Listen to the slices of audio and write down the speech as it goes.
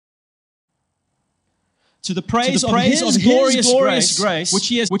to the praise of His glorious grace, which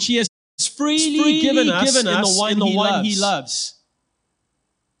He has freely given us in the one He loves.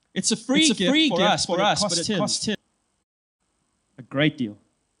 It's a free gift for us, but it costs Him a great deal.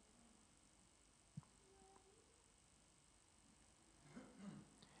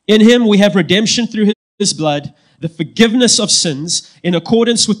 In Him we have redemption through His blood, the forgiveness of sins, in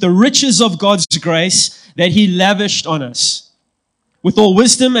accordance with the riches of God's grace that He lavished on us. With all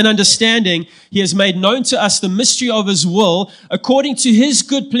wisdom and understanding, He has made known to us the mystery of His will, according to His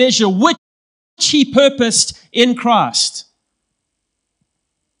good pleasure, which He purposed in Christ,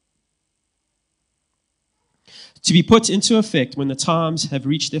 to be put into effect when the times have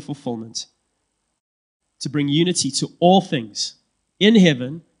reached their fulfillment, to bring unity to all things in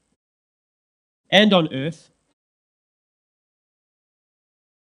heaven and on earth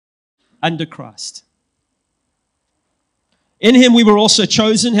under Christ. In Him we were also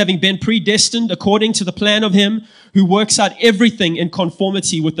chosen, having been predestined according to the plan of Him who works out everything in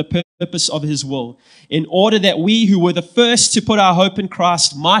conformity with the purpose of His will, in order that we who were the first to put our hope in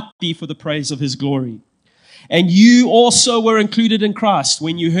Christ might be for the praise of His glory. And you also were included in Christ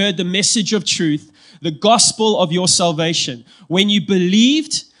when you heard the message of truth, the gospel of your salvation. When you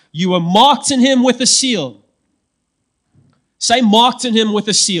believed, you were marked in Him with a seal. Say, marked in Him with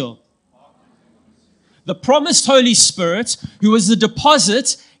a seal. The promised Holy Spirit, who is the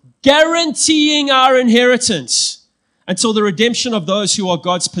deposit guaranteeing our inheritance until the redemption of those who are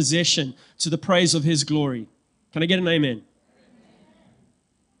God's possession, to the praise of His glory. Can I get an amen?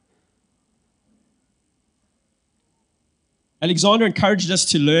 Alexander encouraged us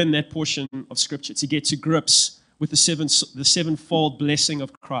to learn that portion of Scripture, to get to grips with the sevenfold blessing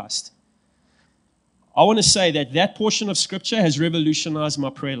of Christ. I want to say that portion of Scripture has revolutionized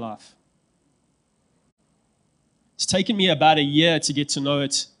my prayer life. It's taken me about a year to get to know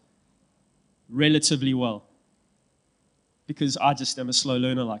it relatively well, because I just am a slow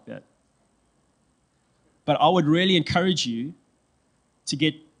learner like that. But I would really encourage you to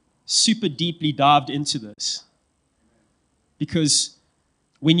get super deeply dived into this, because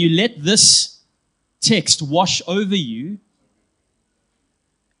when you let this text wash over you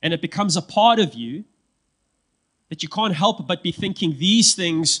and it becomes a part of you, that you can't help but be thinking these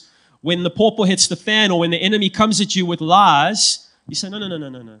things when the pawpaw hits the fan or when the enemy comes at you with lies. You say,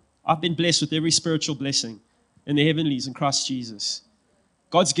 no. I've been blessed with every spiritual blessing in the heavenlies in Christ Jesus.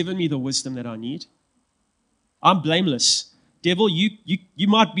 God's given me the wisdom that I need. I'm blameless. Devil, you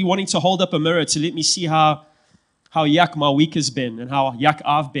might be wanting to hold up a mirror to let me see how yuck my week has been and how yuck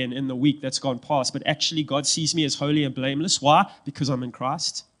I've been in the week that's gone past. But actually, God sees me as holy and blameless. Why? Because I'm in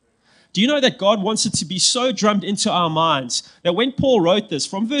Christ. Do you know that God wants it to be so drummed into our minds that when Paul wrote this,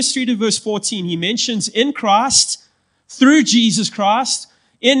 from verse 3 to verse 14, he mentions in Christ, through Jesus Christ,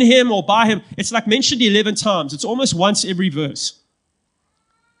 in Him or by Him. It's like mentioned 11 times. It's almost once every verse.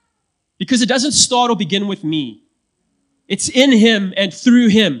 Because it doesn't start or begin with me. It's in Him and through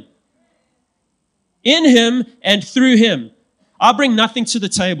Him. In Him and through Him. I bring nothing to the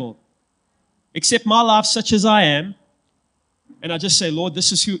table except my life such as I am. And I just say, Lord,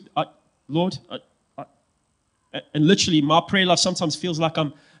 this is who, and literally my prayer life sometimes feels like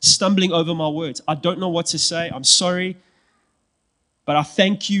I'm stumbling over my words. I don't know what to say. I'm sorry. But I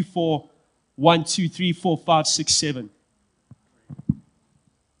thank you for 1, 2, 3, 4, 5, 6, 7.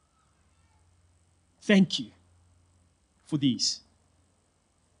 Thank you for these.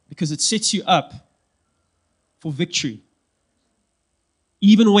 Because it sets you up for victory.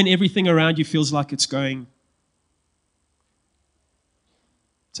 Even when everything around you feels like it's going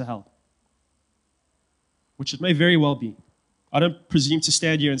to hell. Which it may very well be. I don't presume to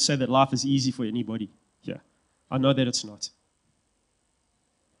stand here and say that life is easy for anybody here. I know that it's not.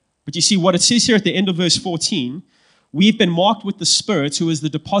 But you see what it says here at the end of verse 14, we've been marked with the Spirit who is the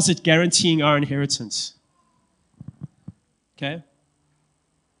deposit guaranteeing our inheritance. Okay?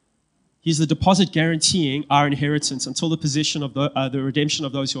 He's the deposit guaranteeing our inheritance until the possession of the redemption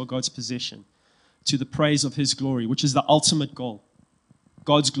of those who are God's possession, to the praise of His glory, which is the ultimate goal.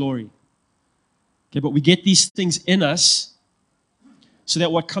 God's glory. Okay, but we get these things in us so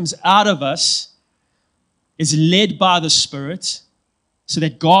that what comes out of us is led by the Spirit so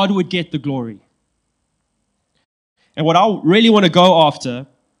that God would get the glory. And what I really want to go after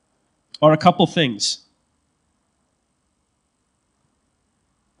are a couple things.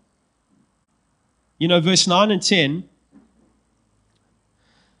 You know, verse 9 and 10,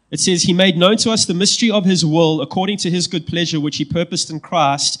 it says, He made known to us the mystery of His will according to His good pleasure, which He purposed in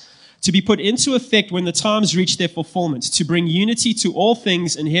Christ, to be put into effect when the times reach their fulfillment, to bring unity to all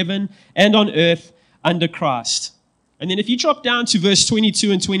things in heaven and on earth under Christ. And then if you drop down to verse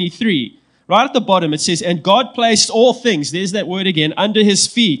 22 and 23, right at the bottom, it says, and God placed all things, there's that word again, under his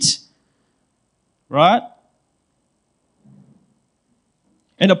feet. Right?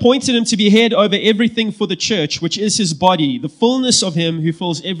 And appointed him to be head over everything for the church, which is his body, the fullness of him who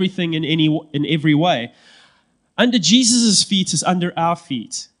fills everything in every way. Under Jesus' feet is under our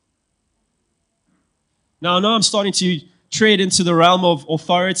feet. Now, I know I'm starting to tread into the realm of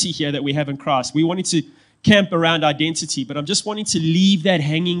authority here that we have in Christ. We wanted to camp around identity, but I'm just wanting to leave that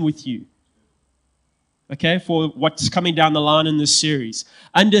hanging with you. Okay, for what's coming down the line in this series.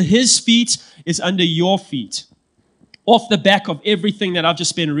 Under his feet is under your feet. Off the back of everything that I've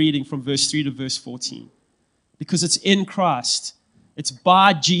just been reading from verse 3 to verse 14. Because it's in Christ. It's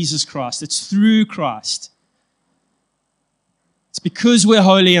by Jesus Christ. It's through Christ. It's because we're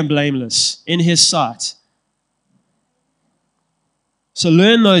holy and blameless in his sight. So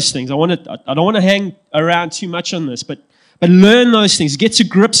learn those things. I don't want to hang around too much on this, but learn those things. Get to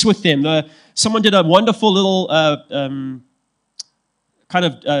grips with them. Someone did a wonderful little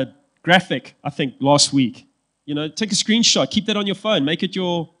graphic, I think, last week. You know, take a screenshot. Keep that on your phone. Make it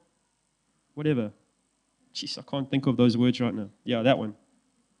your whatever. Jeez, I can't think of those words right now. Yeah, that one.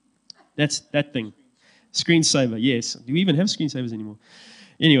 That's that thing. Screensaver, yes. Do we even have screensavers anymore?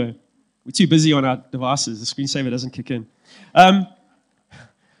 Anyway, we're too busy on our devices. The screensaver doesn't kick in. Let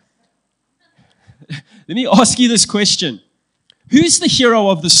me ask you this question. Who's the hero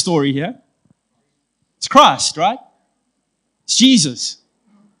of the story here? It's Christ, right? It's Jesus.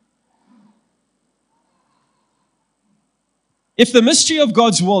 If the mystery of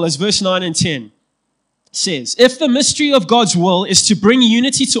God's will, as verse 9 and 10 says, if the mystery of God's will is to bring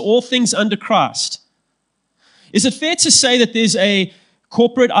unity to all things under Christ, is it fair to say that there's a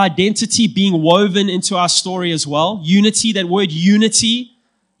corporate identity being woven into our story as well? Unity, that word unity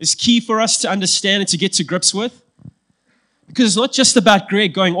is key for us to understand and to get to grips with. Because it's not just about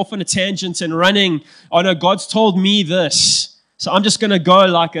Greg going off on a tangent and running, oh no, God's told me this, so I'm just going to go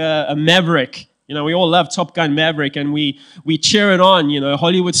like a maverick. You know, we all love Top Gun Maverick, and we cheer it on, you know,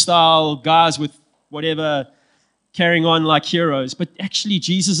 Hollywood-style guys with whatever, carrying on like heroes. But actually,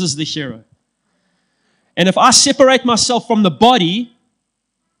 Jesus is the hero. And if I separate myself from the body,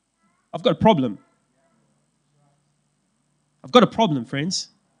 I've got a problem. I've got a problem, friends.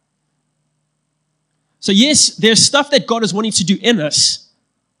 So yes, there's stuff that God is wanting to do in us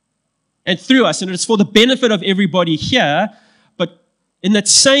and through us, and it's for the benefit of everybody here. But in that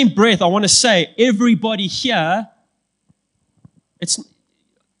same breath, I want to say, everybody here,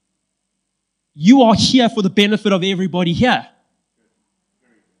 you are here for the benefit of everybody here.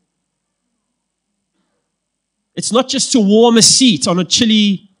 It's not just to warm a seat on a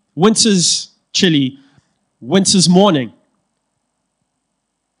winter's morning.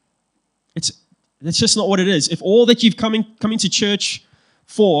 That's just not what it is. If all that you've coming to church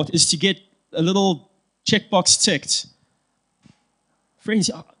for is to get a little checkbox ticked,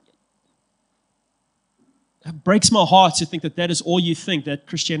 friends, it breaks my heart to think that that is all you think that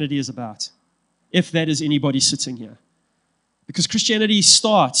Christianity is about, if that is anybody sitting here. Because Christianity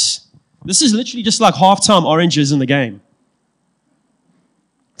starts, this is literally just like halftime oranges in the game.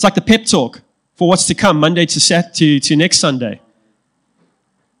 It's like the pep talk for what's to come, Monday to next Sunday.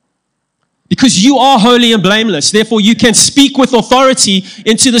 Because you are holy and blameless, therefore you can speak with authority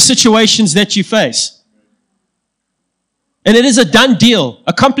into the situations that you face. And it is a done deal,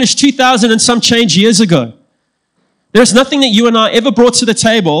 accomplished 2,000 and some change years ago. There's nothing that you and I ever brought to the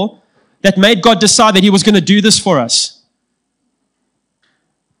table that made God decide that he was going to do this for us.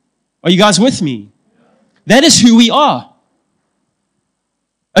 Are you guys with me? That is who we are.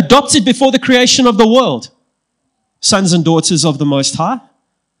 Adopted before the creation of the world. Sons and daughters of the Most High.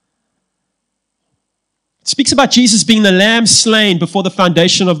 It speaks about Jesus being the lamb slain before the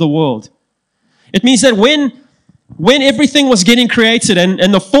foundation of the world. It means that when everything was getting created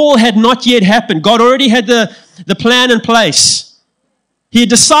and the fall had not yet happened, God already had the plan in place. He had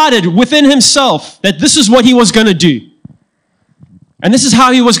decided within himself that this is what he was going to do. And this is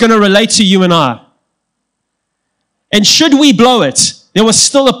how he was going to relate to you and I. And should we blow it, there was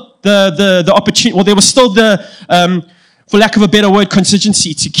still the opportunity, or there was still for lack of a better word,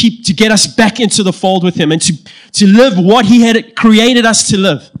 contingency to get us back into the fold with him and to live what he had created us to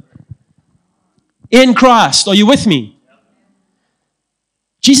live. In Christ. Are you with me?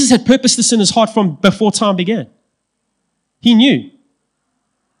 Jesus had purposed this in his heart from before time began. He knew.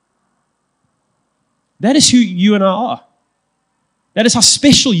 That is who you and I are. That is how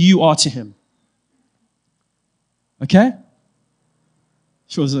special you are to him. Okay?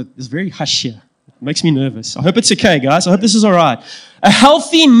 Sure, it's very hush here. It makes me nervous. I hope it's okay, guys. I hope this is all right. A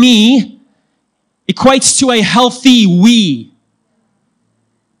healthy me equates to a healthy we.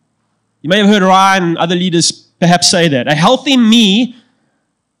 You may have heard Ryan and other leaders perhaps say that. A healthy me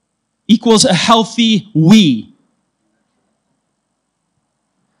equals a healthy we.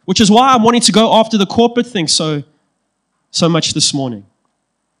 Which is why I'm wanting to go after the corporate thing so much this morning.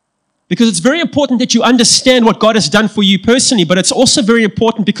 Because it's very important that you understand what God has done for you personally, but it's also very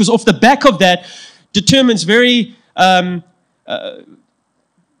important because off the back of that determines very,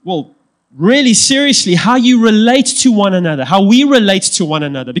 really seriously how you relate to one another, how we relate to one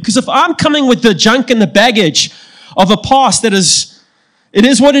another. Because if I'm coming with the junk and the baggage of a past it is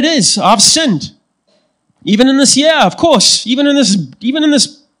what it is. I've sinned. Even in this year, of course. Even in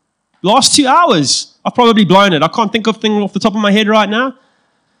this last 2 hours, I've probably blown it. I can't think of things off the top of my head right now.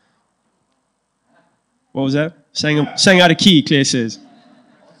 What was that? Saying out of key, Claire says.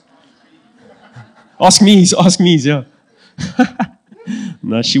 Ask me, yeah.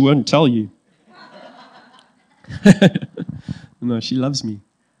 No, she won't tell you. No, she loves me.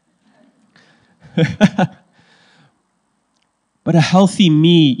 But a healthy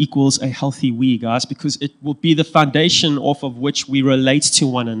me equals a healthy we, guys, because it will be the foundation off of which we relate to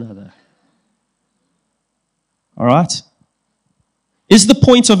one another. All right? Is the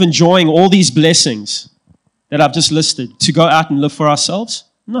point of enjoying all these blessings that I've just listed to go out and live for ourselves?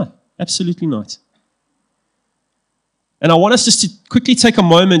 No, absolutely not. And I want us just to quickly take a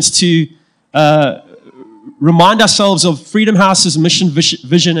moment to remind ourselves of Freedom House's mission,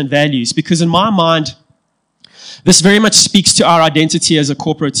 vision, and values, because in my mind, this very much speaks to our identity as a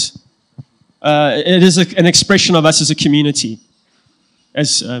corporate. It is an expression of us as a community.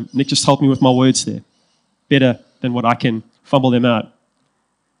 As Nick just helped me with my words there. Better than what I can fumble them out.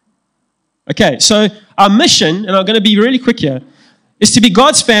 Okay, so our mission, and I'm going to be really quick here, is to be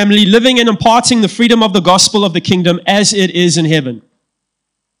God's family, living and imparting the freedom of the gospel of the kingdom as it is in heaven.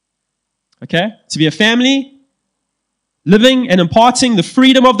 Okay? To be a family, living and imparting the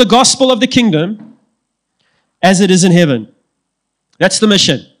freedom of the gospel of the kingdom as it is in heaven. That's the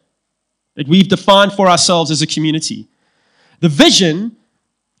mission that we've defined for ourselves as a community. The vision,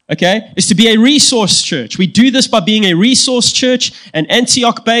 okay, is to be a resource church. We do this by being a resource church, an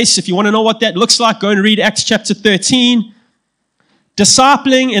Antioch base. If you want to know what that looks like, go and read Acts chapter 13.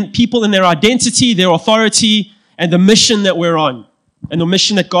 Discipling and people in their identity, their authority, and the mission that we're on, and the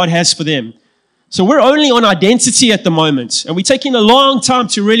mission that God has for them. So we're only on identity at the moment, and we're taking a long time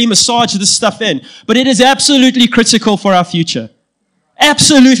to really massage this stuff in, but it is absolutely critical for our future.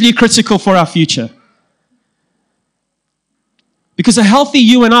 Absolutely critical for our future. Because a healthy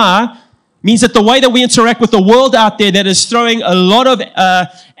you and I means that the way that we interact with the world out there that is throwing a lot of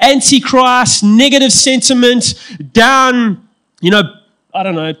antichrist, negative sentiment down, I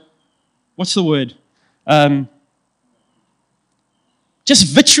don't know, what's the word?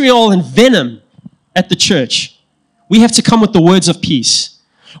 Just vitriol and venom at the church. We have to come with the words of peace.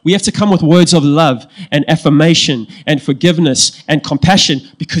 We have to come with words of love and affirmation and forgiveness and compassion,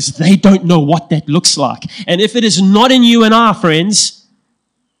 because they don't know what that looks like. And if it is not in you and our friends,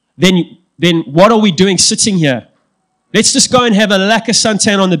 then what are we doing sitting here? Let's just go and have a lacquer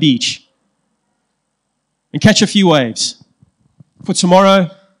suntan on the beach and catch a few waves. For tomorrow,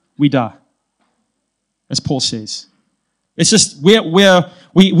 we die, as Paul says. It's just, we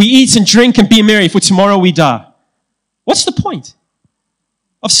eat and drink and be merry, for tomorrow we die. What's the point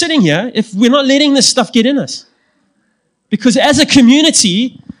of sitting here if we're not letting this stuff get in us? Because as a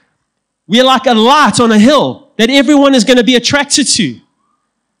community, we're like a light on a hill that everyone is going to be attracted to.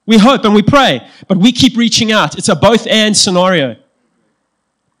 We hope and we pray, but we keep reaching out. It's a both-and scenario.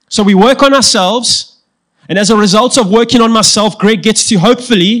 So we work on ourselves, and as a result of working on myself, Greg gets to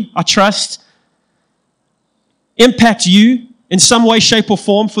hopefully, I trust, impact you in some way, shape, or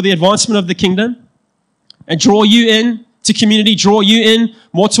form for the advancement of the kingdom and draw you in to community, draw you in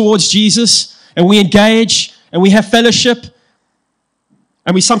more towards Jesus, and we engage and we have fellowship,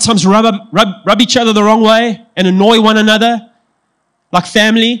 and we sometimes rub each other the wrong way and annoy one another like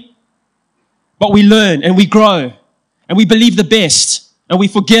family, but we learn and we grow and we believe the best and we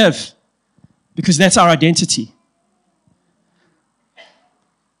forgive, because that's our identity.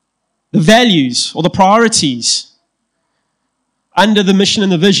 The values or the priorities under the mission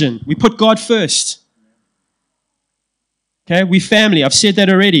and the vision. We put God first. Okay, we family. I've said that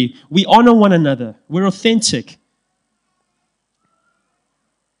already. We honor one another. We're authentic.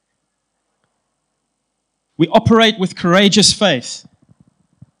 We operate with courageous faith.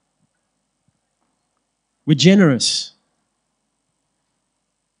 We're generous.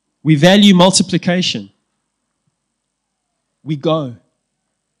 We value multiplication. We go.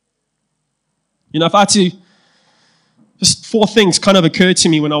 If I had to, just 4 things kind of occurred to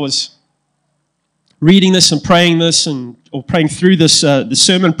me when I was reading this and praying this or praying through this, the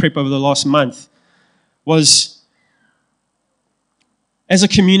sermon prep over the last month was, as a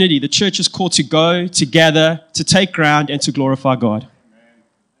community, the church is called to go, to gather, to take ground, and to glorify God.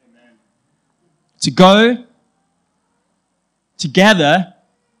 Amen. To go, to gather,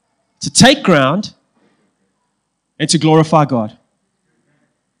 to take ground, and to glorify God.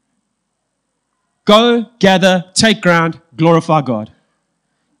 Go, gather, take ground, glorify God.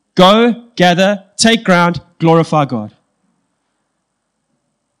 Go, gather, take ground, glorify God.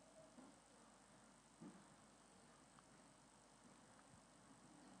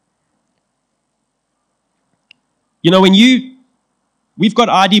 You know, we've got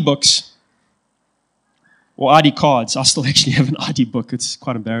ID books or ID cards. I still actually have an ID book. It's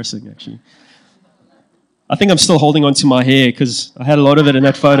quite embarrassing, actually. I think I'm still holding on to my hair because I had a lot of it in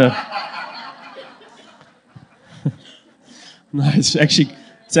that photo. No, it's actually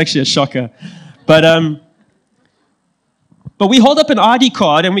a shocker. But we hold up an ID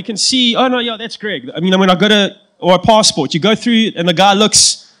card and we can see, oh no, yeah, that's Greg. I mean, when I go to, or a passport, you go through and the guy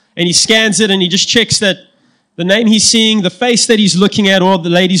looks and he scans it and he just checks that the name he's seeing, the face that he's looking at, or the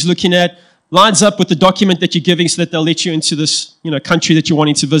lady's looking at, lines up with the document that you're giving so that they'll let you into this, country that you're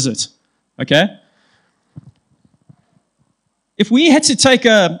wanting to visit. Okay? If we had to take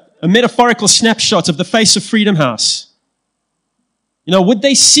a metaphorical snapshot of the face of Freedomhouse, would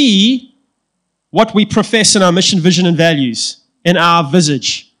they see what we profess in our mission, vision, and values, in our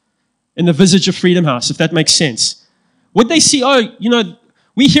visage, in the visage of Freedomhouse, if that makes sense? Would they see,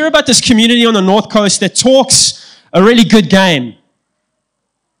 we hear about this community on the North Coast that talks a really good game.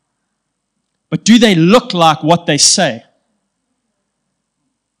 But do they look like what they say?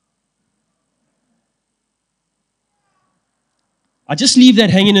 I just leave that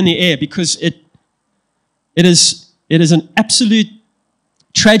hanging in the air because it is an absolute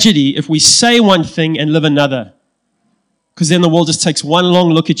tragedy if we say one thing and live another. Because then the world just takes one long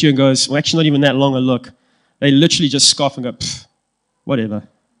look at you and goes, well, actually not even that long a look. They literally just scoff and go, whatever.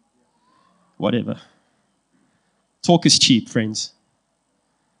 Whatever. Talk is cheap, friends.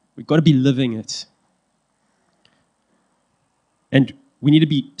 We've got to be living it. And we need to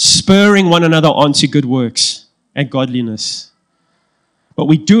be spurring one another on to good works and godliness. But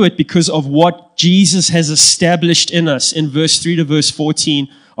we do it because of what Jesus has established in us in verse 3 to verse 14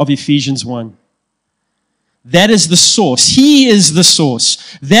 of Ephesians 1. That is the source. He is the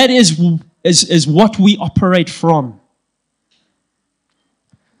source. That is what we operate from.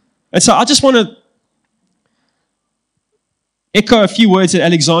 And so I just want to echo a few words that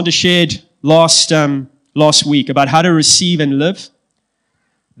Alexander shared last week about how to receive and live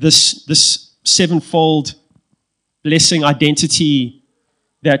this sevenfold blessing identity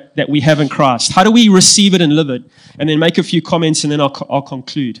that we have in Christ. How do we receive it and live it? And then make a few comments and then I'll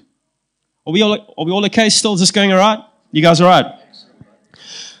conclude. Are we all okay still? Is this going all right? You guys all right?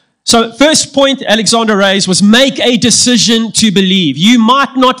 So first point Alexander raised was make a decision to believe. You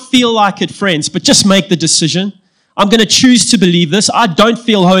might not feel like it, friends, but just make the decision. I'm going to choose to believe this. I don't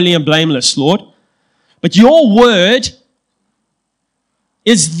feel holy and blameless, Lord. But your word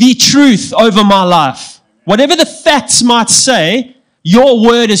is the truth over my life. Whatever the facts might say, your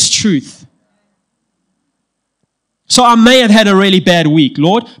word is truth. So I may have had a really bad week,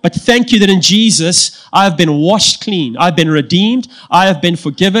 Lord, but thank you that in Jesus, I have been washed clean. I've been redeemed. I have been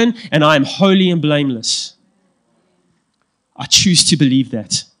forgiven, and I am holy and blameless. I choose to believe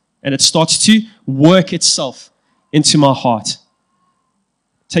that. And it starts to work itself into my heart,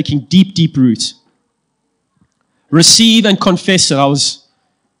 taking deep, deep root. Receive and confess it. I was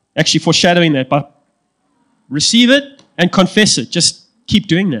actually foreshadowing that, but receive it and confess it. Just keep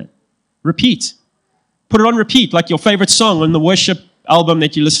doing that. Repeat. Put it on repeat, like your favorite song on the worship album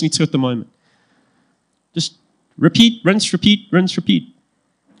that you're listening to at the moment. Just repeat, rinse, repeat, rinse, repeat.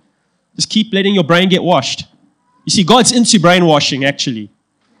 Just keep letting your brain get washed. You see, God's into brainwashing, actually.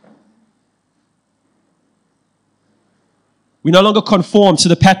 We no longer conform to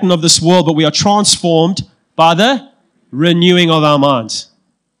the pattern of this world, but we are transformed by the renewing of our minds.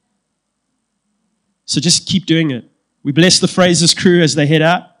 So just keep doing it. We bless the Fraser's crew as they head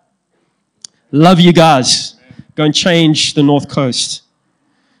out. Love you guys. Go and change the North Coast.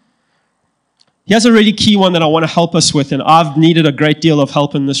 Here's a really key one that I want to help us with, and I've needed a great deal of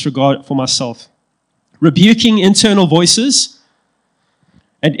help in this regard for myself. Rebuking internal voices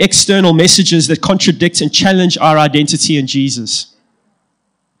and external messages that contradict and challenge our identity in Jesus.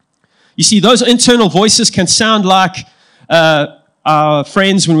 You see, those internal voices can sound like our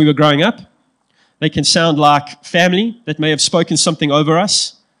friends when we were growing up. They can sound like family that may have spoken something over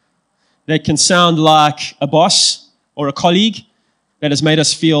us. They can sound like a boss or a colleague that has made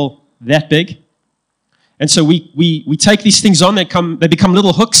us feel that big. And so we take these things on, they become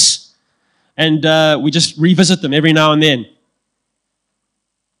little hooks, and we just revisit them every now and then.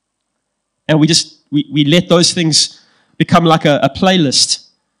 And we let those things become like a playlist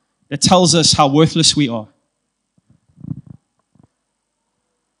that tells us how worthless we are.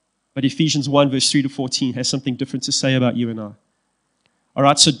 But Ephesians 1, verse 3 to 14 has something different to say about you and I. All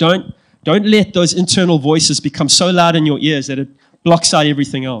right, so don't let those internal voices become so loud in your ears that it blocks out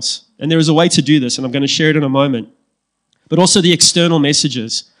everything else. And there is a way to do this, and I'm going to share it in a moment. But also the external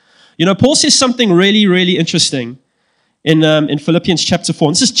messages. You know, Paul says something really, really interesting in Philippians chapter 4.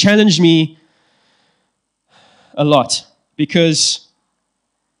 And this has challenged me a lot because,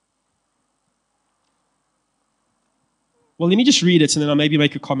 well, let me just read it and then I'll maybe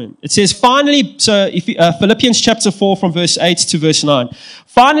make a comment. It says, finally, so Philippians chapter 4 from verse 8 to verse 9.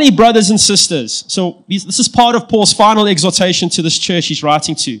 Finally, brothers and sisters, so this is part of Paul's final exhortation to this church he's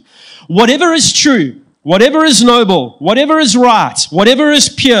writing to. Whatever is true, whatever is noble, whatever is right, whatever is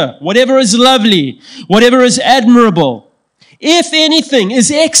pure, whatever is lovely, whatever is admirable, if anything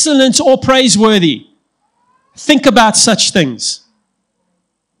is excellent or praiseworthy, think about such things.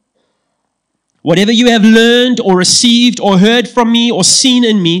 Whatever you have learned or received or heard from me or seen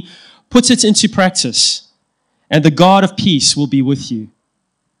in me, put it into practice, and the God of peace will be with you.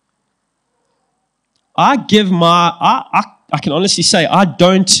 I can honestly say I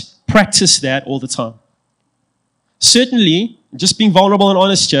don't practice that all the time. Certainly, just being vulnerable and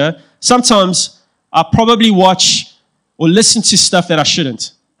honest here, sometimes I probably watch or listen to stuff that I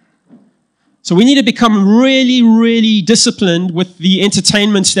shouldn't. So we need to become really, really disciplined with the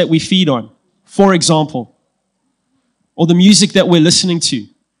entertainments that we feed on. For example, or the music that we're listening to,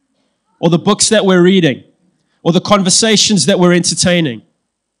 or the books that we're reading, or the conversations that we're entertaining.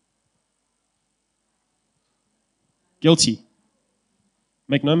 Guilty.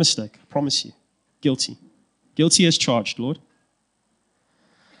 Make no mistake, I promise you. Guilty. Guilty as charged, Lord.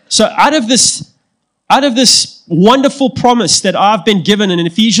 So out of this wonderful promise that I've been given in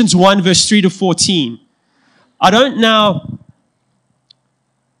Ephesians 1, verse 3 to 14, I don't now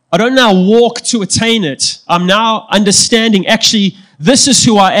walk to attain it. I'm now understanding, actually, this is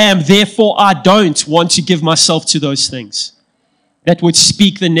who I am, therefore I don't want to give myself to those things that would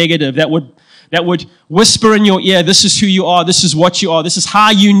speak the negative, that would whisper in your ear, this is who you are, this is what you are, this is how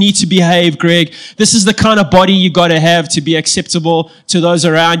you need to behave, Greg. This is the kind of body you got to have to be acceptable to those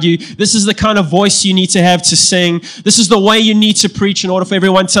around you. This is the kind of voice you need to have to sing. This is the way you need to preach in order for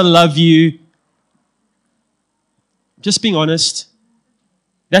everyone to love you. Just being honest.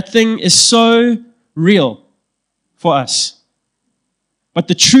 That thing is so real for us. But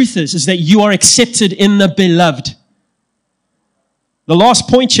the truth is that you are accepted in the beloved. The last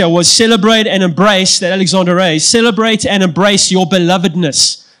point here was celebrate and embrace, that Alexander raised. Celebrate and embrace your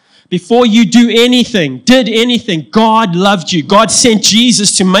belovedness. Before you did anything, God loved you. God sent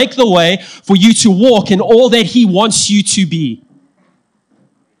Jesus to make the way for you to walk in all that He wants you to be.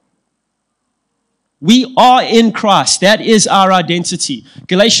 We are in Christ. That is our identity.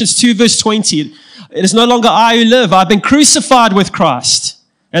 Galatians 2 verse 20. It is no longer I who live. I've been crucified with Christ.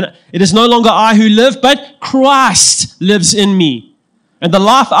 And it is no longer I who live, but Christ lives in me. And the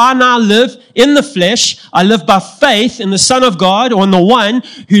life I now live in the flesh, I live by faith in the Son of God, or in the one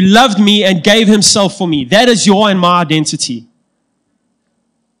who loved me and gave Himself for me. That is your and my identity.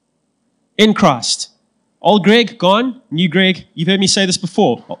 In Christ. Old Greg, gone. New Greg. You've heard me say this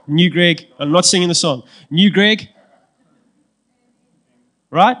before. New Greg. I'm not singing the song. New Greg.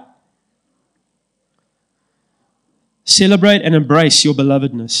 Right? Celebrate and embrace your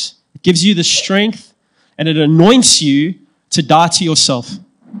belovedness. It gives you the strength and it anoints you to die to yourself.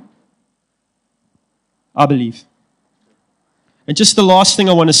 I believe. And just the last thing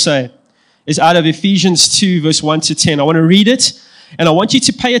I want to say is out of Ephesians 2, verse 1 to 10. I want to read it. And I want you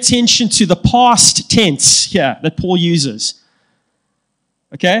to pay attention to the past tense here that Paul uses.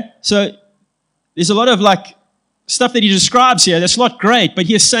 Okay? So there's a lot of stuff that he describes here that's not great, but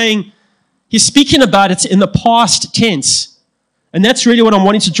he's speaking about it in the past tense. And that's really what I'm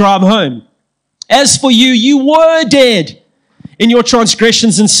wanting to drive home. As for you, you were dead in your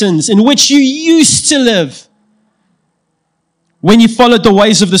transgressions and sins, in which you used to live when you followed the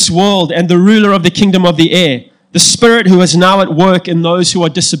ways of this world and the ruler of the kingdom of the air, the spirit who is now at work in those who are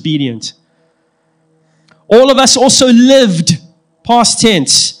disobedient. All of us also lived, past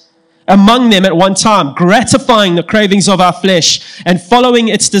tense, among them at one time, gratifying the cravings of our flesh and following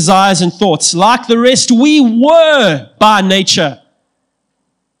its desires and thoughts. Like the rest, we were by nature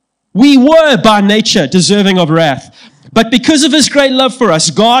deserving of wrath. But because of His great love for us,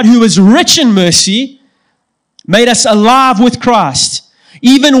 God, who is rich in mercy, made us alive with Christ.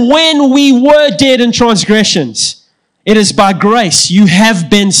 even when we were dead in transgressions, it is by grace you have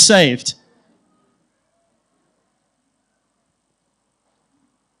been saved.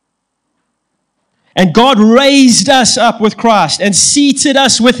 And God raised us up with Christ and seated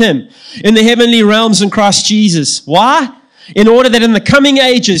us with Him in the heavenly realms in Christ Jesus. Why? In order that in the coming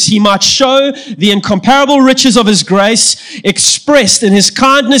ages He might show the incomparable riches of His grace expressed in His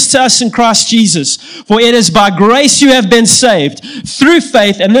kindness to us in Christ Jesus. For it is by grace you have been saved through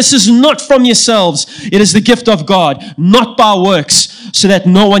faith, and this is not from yourselves. It is the gift of God, not by works, so that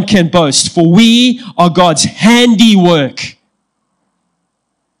no one can boast. For we are God's handiwork.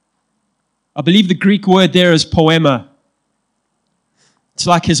 I believe the Greek word there is poema. It's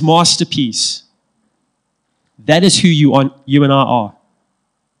like His masterpiece. That is who you and I are.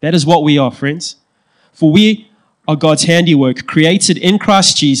 That is what we are, friends. For we are God's handiwork, created in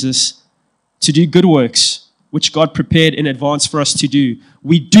Christ Jesus to do good works, which God prepared in advance for us to do.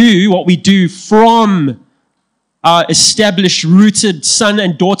 We do what we do from our established, rooted son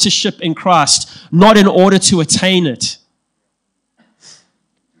and daughtership in Christ, not in order to attain it.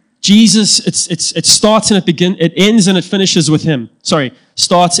 Jesus, it starts and it ends and it finishes with Him.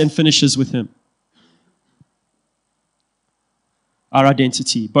 Starts and finishes with Him. Our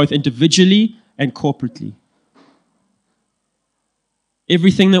identity, both individually and corporately.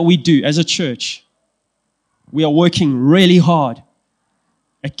 Everything that we do as a church, we are working really hard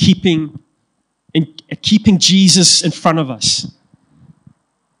at keeping Jesus in front of us.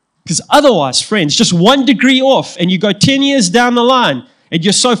 Because otherwise, friends, just 1 degree off and you go 10 years down the line, and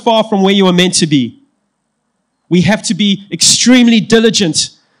you're so far from where you were meant to be. We have to be extremely diligent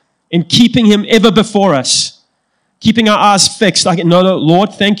in keeping Him ever before us. Keeping our eyes fixed. Like, no,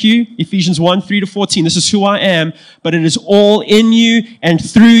 Lord, thank you. Ephesians 1, 3-14. This is who I am, but it is all in you and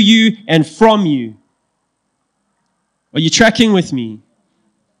through you and from you. Are you tracking with me?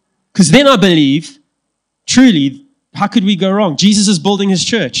 Because then I believe, truly, how could we go wrong? Jesus is building His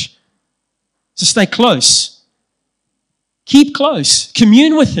church. So stay close. Keep close.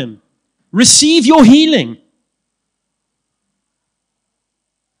 Commune with Him. Receive your healing.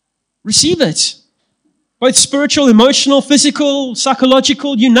 Receive it. Both spiritual, emotional, physical,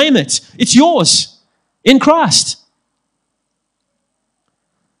 psychological, you name it. It's yours in Christ.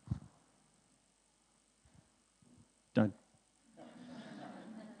 Done.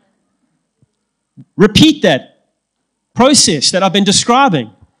 Repeat that process that I've been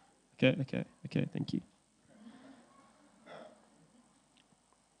describing. Okay, thank you.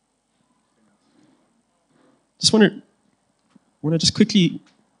 Just want to just quickly,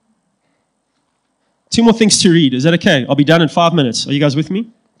 2 more things to read. Is that okay? I'll be done in 5 minutes. Are you guys with me?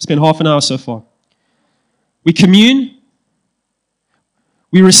 It's been half an hour so far. We commune.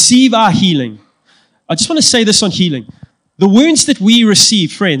 We receive our healing. I just want to say this on healing. The wounds that we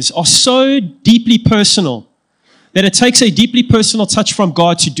receive, friends, are so deeply personal that it takes a deeply personal touch from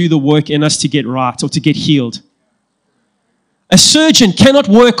God to do the work in us to get right or to get healed. A surgeon cannot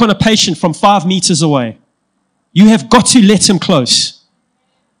work on a patient from 5 meters away. You have got to let Him close.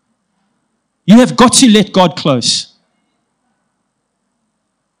 You have got to let God close.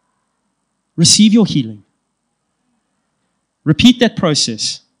 Receive your healing. Repeat that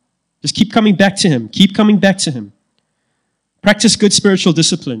process. Just keep coming back to Him. Keep coming back to Him. Practice good spiritual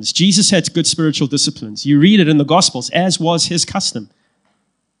disciplines. Jesus had good spiritual disciplines. You read it in the Gospels, as was His custom.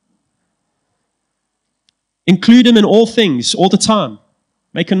 Include Him in all things, all the time.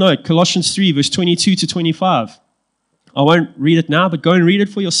 Make a note, Colossians 3, verse 22-25. I won't read it now, but go and read it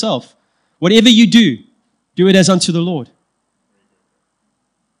for yourself. Whatever you do, do it as unto the Lord.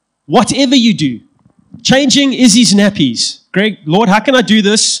 Whatever you do. Changing Izzy's nappies. Greg, Lord, how can I do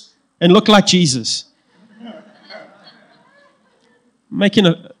this and look like Jesus?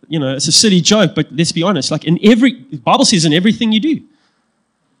 Making it's a silly joke, but let's be honest. Like the Bible says in everything you do.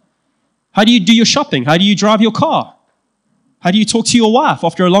 How do you do your shopping? How do you drive your car? How do you talk to your wife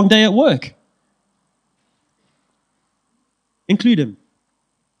after a long day at work? Include Him.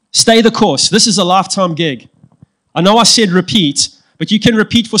 Stay the course. This is a lifetime gig. I know I said repeat, but you can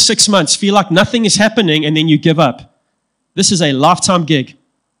repeat for 6 months, feel like nothing is happening, and then you give up. This is a lifetime gig.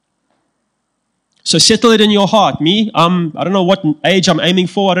 So settle it in your heart. I don't know what age I'm aiming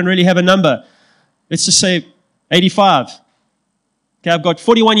for. I don't really have a number. Let's just say 85. Okay, I've got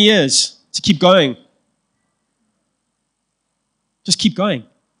 41 years to keep going. Just keep going.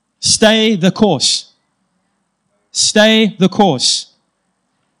 Stay the course. Stay the course.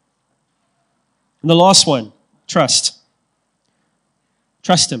 And the last one, trust.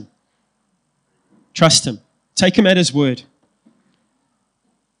 Trust Him. Trust Him. Take Him at His word.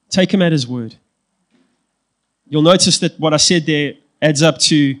 Take Him at His word. You'll notice that what I said there adds up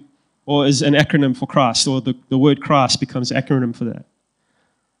to, or is an acronym for Christ, or the word Christ becomes an acronym for that.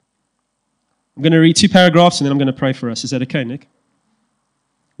 I'm going to read 2 paragraphs and then I'm going to pray for us. Is that okay, Nick?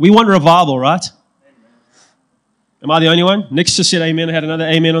 We want revival, right? Am I the only one? Nick's just said amen. I had another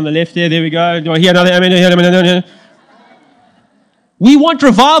amen on the left there. There we go. Do I hear another amen? Amen. We want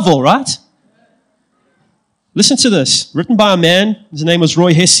revival, right? Listen to this. Written by a man. His name was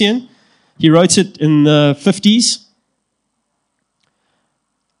Roy Hessian. He wrote it in the 50s.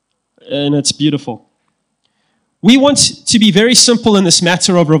 And it's beautiful. We want to be very simple in this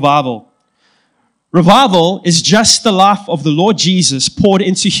matter of revival. Revival is just the life of the Lord Jesus poured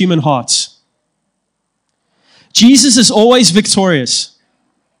into human hearts. Jesus is always victorious.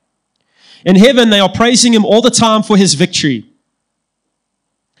 In heaven, they are praising him all the time for his victory.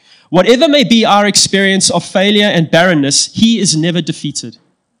 Whatever may be our experience of failure and barrenness, he is never defeated.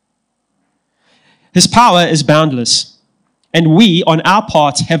 His power is boundless. And we, on our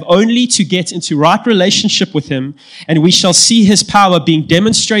part, have only to get into right relationship with him, and we shall see his power being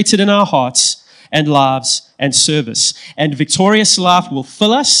demonstrated in our hearts and lives and service. And victorious life will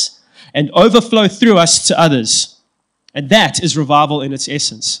fill us and overflow through us to others. And that is revival in its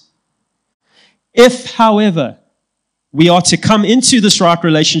essence. If, however, we are to come into this right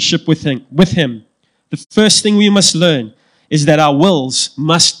relationship with him, the first thing we must learn is that our wills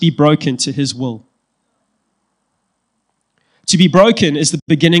must be broken to his will. To be broken is the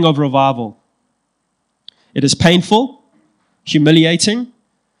beginning of revival. It is painful, humiliating,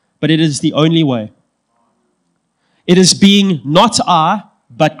 but it is the only way. It is being not I,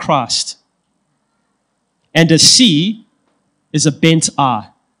 but Christ. And a C is a bent I.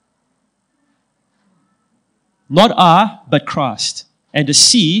 Not I, but Christ. And a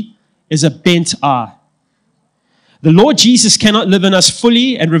C is a bent I. The Lord Jesus cannot live in us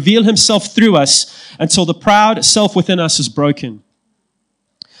fully and reveal himself through us until the proud self within us is broken.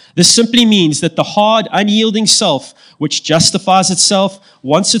 This simply means that the hard, unyielding self, which justifies itself,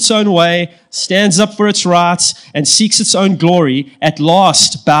 wants its own way, stands up for its rights, and seeks its own glory, at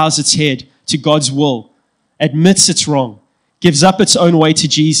last bows its head to God's will, admits it's wrong, gives up its own way to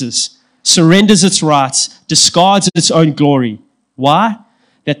Jesus, surrenders its rights, discards its own glory. Why?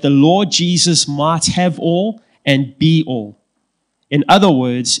 That the Lord Jesus might have all and be all. In other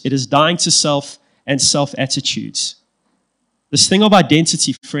words, it is dying to self and self-attitudes. This thing of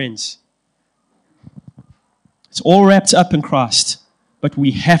identity, friends, it's all wrapped up in Christ, but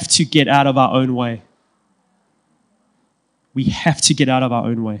we have to get out of our own way. We have to get out of our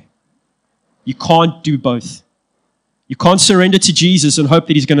own way. You can't do both. You can't surrender to Jesus and hope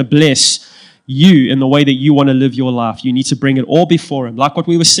that he's going to bless you in the way that you want to live your life. You need to bring it all before him, like what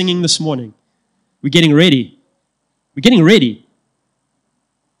we were singing this morning. We're getting ready. We're getting ready.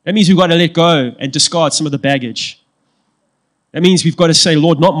 That means we've got to let go and discard some of the baggage. That means we've got to say,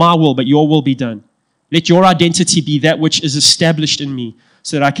 Lord, not my will, but your will be done. Let your identity be that which is established in me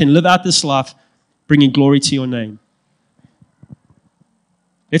so that I can live out this life bringing glory to your name.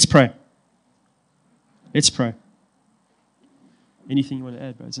 Let's pray. Let's pray. Anything you want to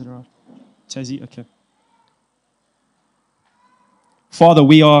add, bro? Is that all right? Tazzy? Okay. Father,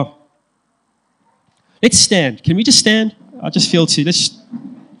 let's stand. Can we just stand? I just feel let's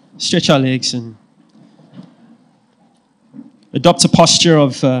stretch our legs and adopt a posture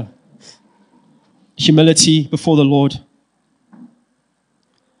of humility before the Lord.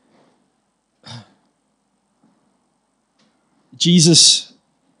 Jesus,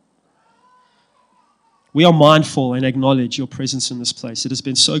 we are mindful and acknowledge your presence in this place. It has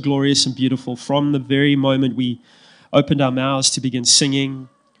been so glorious and beautiful from the very moment we opened our mouths to begin singing.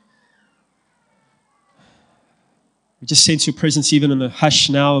 We just sense your presence even in the hush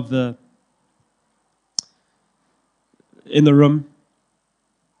now in the room.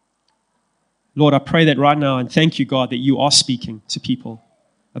 Lord, I pray that right now, and thank you, God, that you are speaking to people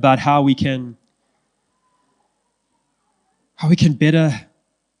about how we can better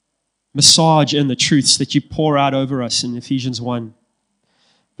massage in the truths that you pour out over us in Ephesians 1,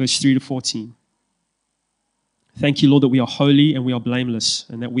 verse 3 to 14. Thank you, Lord, that we are holy and we are blameless,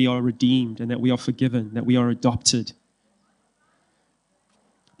 and that we are redeemed, and that we are forgiven, that we are adopted,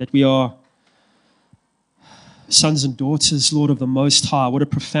 that we are sons and daughters, Lord, of the Most High. What a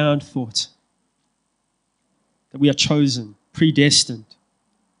profound thought. That we are chosen, predestined.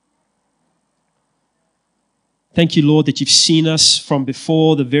 Thank you, Lord, that you've seen us from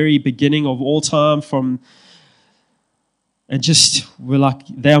before the very beginning of all time, we're like,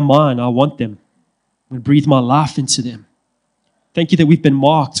 they are mine, I want them. I'm going to breathe my life into them. Thank you that we've been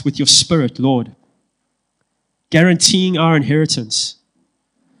marked with your Spirit, Lord, guaranteeing our inheritance.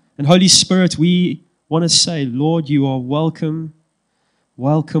 And Holy Spirit, we want to say, Lord, you are welcome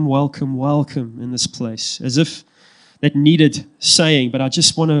welcome, welcome, welcome in this place. As if that needed saying, but I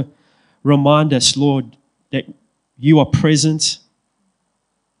just want to remind us, Lord, that you are present,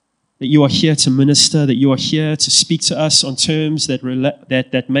 that you are here to minister, that you are here to speak to us on terms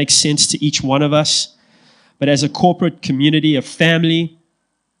that make sense to each one of us. But as a corporate community, a family,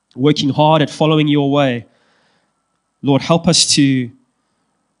 working hard at following your way, Lord, help us to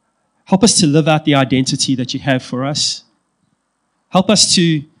live out the identity that you have for us. Help us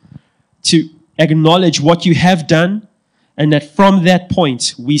to acknowledge what you have done, and that from that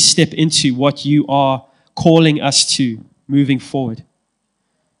point we step into what you are calling us to moving forward.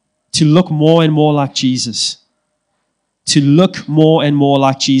 To look more and more like Jesus. To look more and more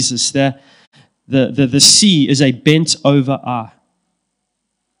like Jesus. The sea is a bent over eye.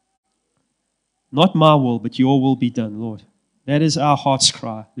 Not my will, but your will be done, Lord. That is our heart's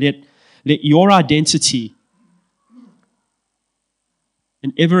cry. Let your identity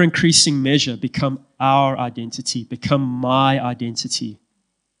in ever-increasing measure become our identity, become my identity.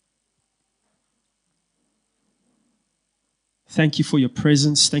 Thank you for your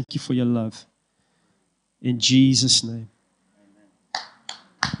presence. Thank you for your love. In Jesus' name.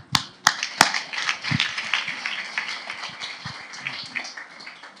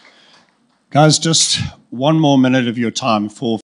 Guys, just one more minute of your time for